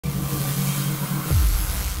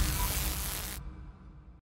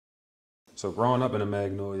So growing up in a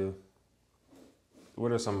Magnolia,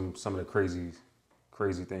 what are some of the crazy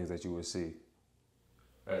things that you would see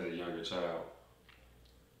as a younger child?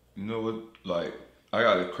 You know what? Like, I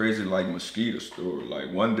got a crazy like Mosquito story.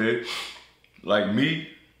 Like one day, like me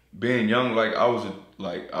being young, like I was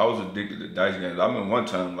addicted to dice games. I remember one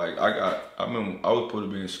time, like I was supposed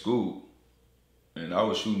to be in school, and I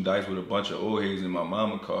was shooting dice with a bunch of old heads, and my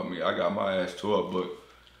mama called me. I got my ass tore up, but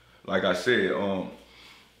like I said,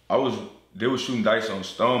 they were shooting dice on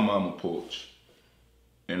Stone Mama porch,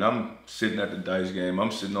 and I'm sitting at the dice game. I'm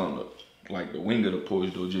sitting on the wing of the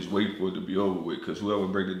porch though, just waiting for it to be over with, cause whoever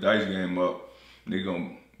break the dice game up,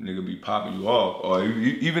 nigga be popping you off, or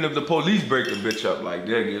even if the police break the bitch up, like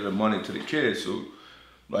they'll give the money to the kids. So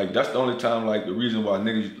like that's the only time, like the reason why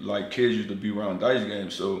niggas like kids used to be around dice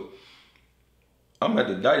games. So I'm at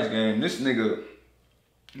the dice game. This nigga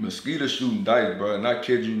Mosquito shooting dice, bro, and I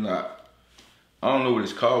kid you not. I don't know what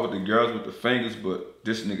it's called with the girls with the fingers, but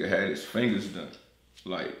this nigga had his fingers done.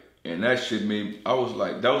 Like, and that shit I was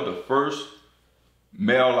like, that was the first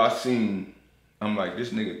male I seen. I'm like, this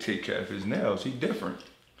nigga take care of his nails, he different.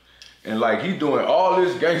 And like, he doing all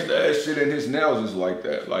this gangsta ass shit and his nails is like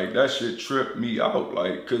that. Like, that shit tripped me out.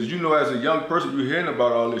 Like, cause you know, as a young person, you hearing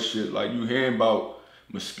about all this shit. Like, you hearing about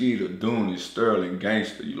Mosquito, Dooney, Sterling,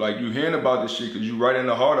 gangster. You hearing about this shit cause you right in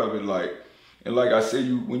the heart of it. Like, and like I said,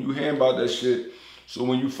 when you hearing about that shit, so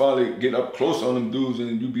when you finally get up close on them dudes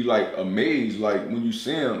and you be like amazed, like when you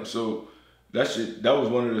see them. So that was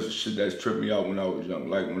one of the shit that tripped me out when I was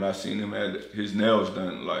young. Like when I seen him had his nails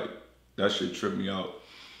done, like that shit tripped me out.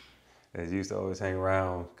 And you used to always hang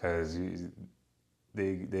around because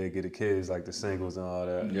they get the kids like the singles and all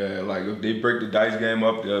that. Yeah, like if they break the dice game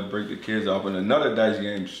up, they'll break the kids up. And another dice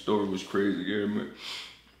game story was crazy. You hear me?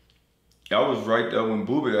 I was right there when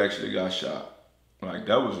Boobie actually got shot. Like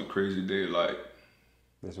that was a crazy day. Like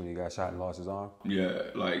that's when he got shot and lost his arm?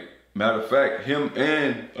 Yeah, like matter of fact, him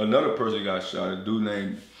and another person got shot. A dude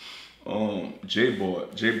named J-Boy.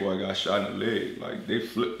 J-Boy got shot in the leg. Like they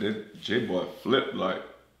flipped it. J-Boy flipped like,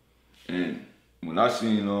 and when I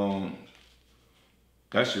seen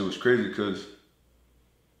that shit was crazy because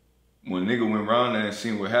when nigga went around there and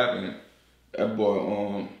seen what happened, that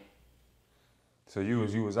boy So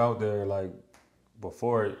you was out there like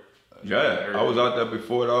before it? Yeah, I was out there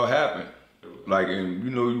before it all happened. Like, and you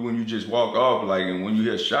know, when you just walk off, like, and when you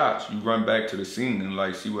hear shots, you run back to the scene and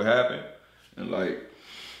like see what happened. And like,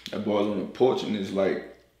 that boy was on the porch and his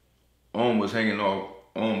like arm was hanging off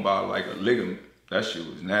by like a ligament. That shit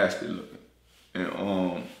was nasty looking. And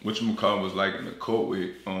whatchamacallit was like in the court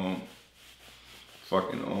with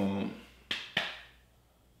whatchamacallit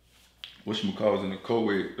was in the court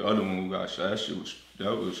with the other one who got shot.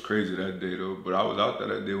 That was crazy that day though. But I was out there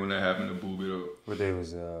that day when that happened to Boobie though. What, they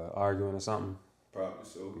was arguing or something? Probably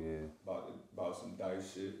so. Yeah. About some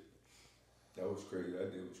dice shit. That was crazy.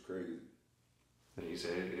 That day was crazy. And you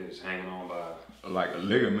said it was hanging on by like a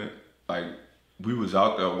ligament. Like we was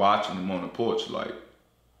out there watching him on the porch. Like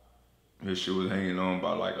his shit was hanging on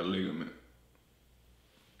by like a ligament.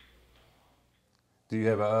 Do you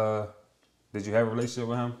have did you have a relationship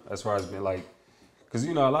with him as far as being like, cause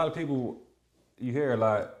you know a lot of people you hear a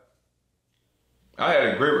lot. I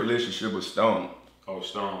had a great relationship with Stone. Oh,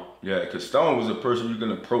 Stone. Yeah, cause Stone was a person you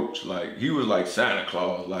can approach. Like he was like Santa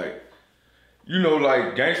Claus. Like, you know,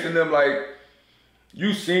 like gangsta them. Like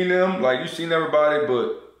you seen them. Like you seen everybody,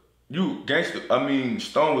 but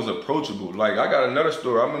Stone was approachable. Like I got another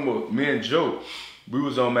story. I remember me and Joe, we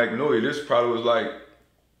was on Magnolia. This probably was like,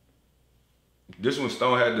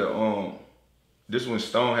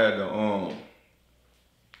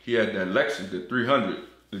 he had that Lexus, the 300,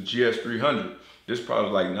 the GS 300. This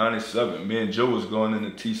probably was like 97. Me and Joe was going into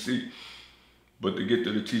TC. But to get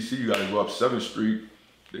to the TC, you gotta go up 7th Street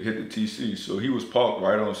to hit the TC. So he was parked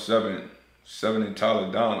right on 7 in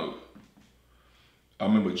Toledano. I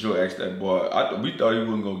remember Joe asked that boy, we thought he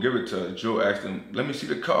wasn't gonna give it to us. Joe asked him, let me see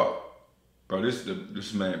the car. Bro,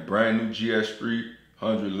 this man, brand new GS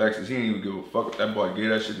 300 Lexus. He didn't even give a fuck. That boy gave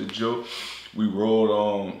that shit to Joe. We rolled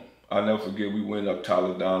on, I'll never forget, we went up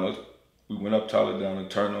Toledano. We went up Toledano,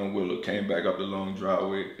 turned on Willow, came back up the long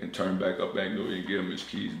driveway, and turned back up Magnolia and gave him his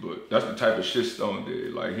keys. But that's the type of shit Stone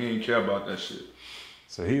did. Like, he didn't care about that shit.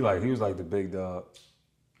 So he was like the big dog.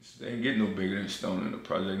 They ain't getting no bigger than Stone in the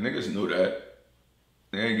project. Niggas knew that.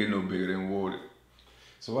 They ain't getting no bigger than Water.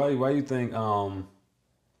 So why you think, cause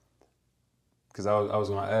I was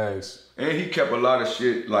gonna ask. And he kept a lot of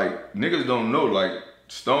shit, like, niggas don't know, like,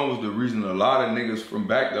 Stone was the reason a lot of niggas from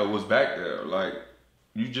back there was back there. Like,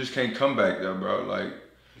 you just can't come back there, bro. Like,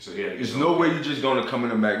 so yeah, there's no way you just gonna come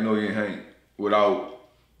into Magnolia and hang without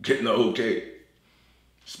getting the okay.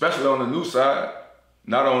 especially on the new side,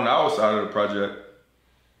 not on our side of the project.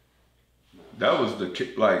 That was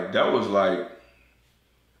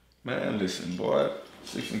man, listen, boy,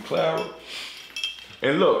 6 and Clara.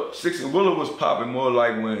 And look, 6 and Willow was popping more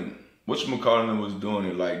like when whatchamacallit was doing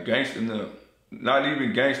it, like Gangsta, not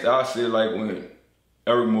even Gangsta, I said like when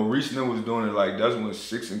Eric Maurice was doing it, like that's when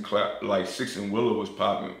 6 and Willow was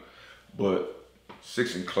popping. But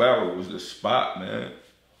 6 and Clara was the spot, man.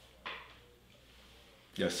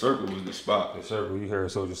 That circle was the spot. The circle, you heard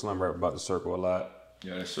Soulja Slim rap about the circle a lot.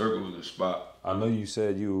 Yeah, that circle was the spot. I know you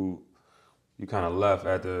said you kind of left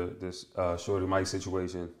after this Shorty Mike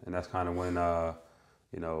situation, and that's kind of when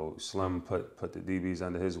you know, Slim put the DBs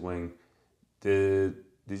under his wing. Did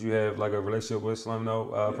you have like a relationship with Slim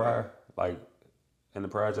though prior, like in the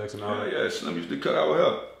projects and all? Yeah, Slim used to cut our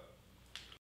hair.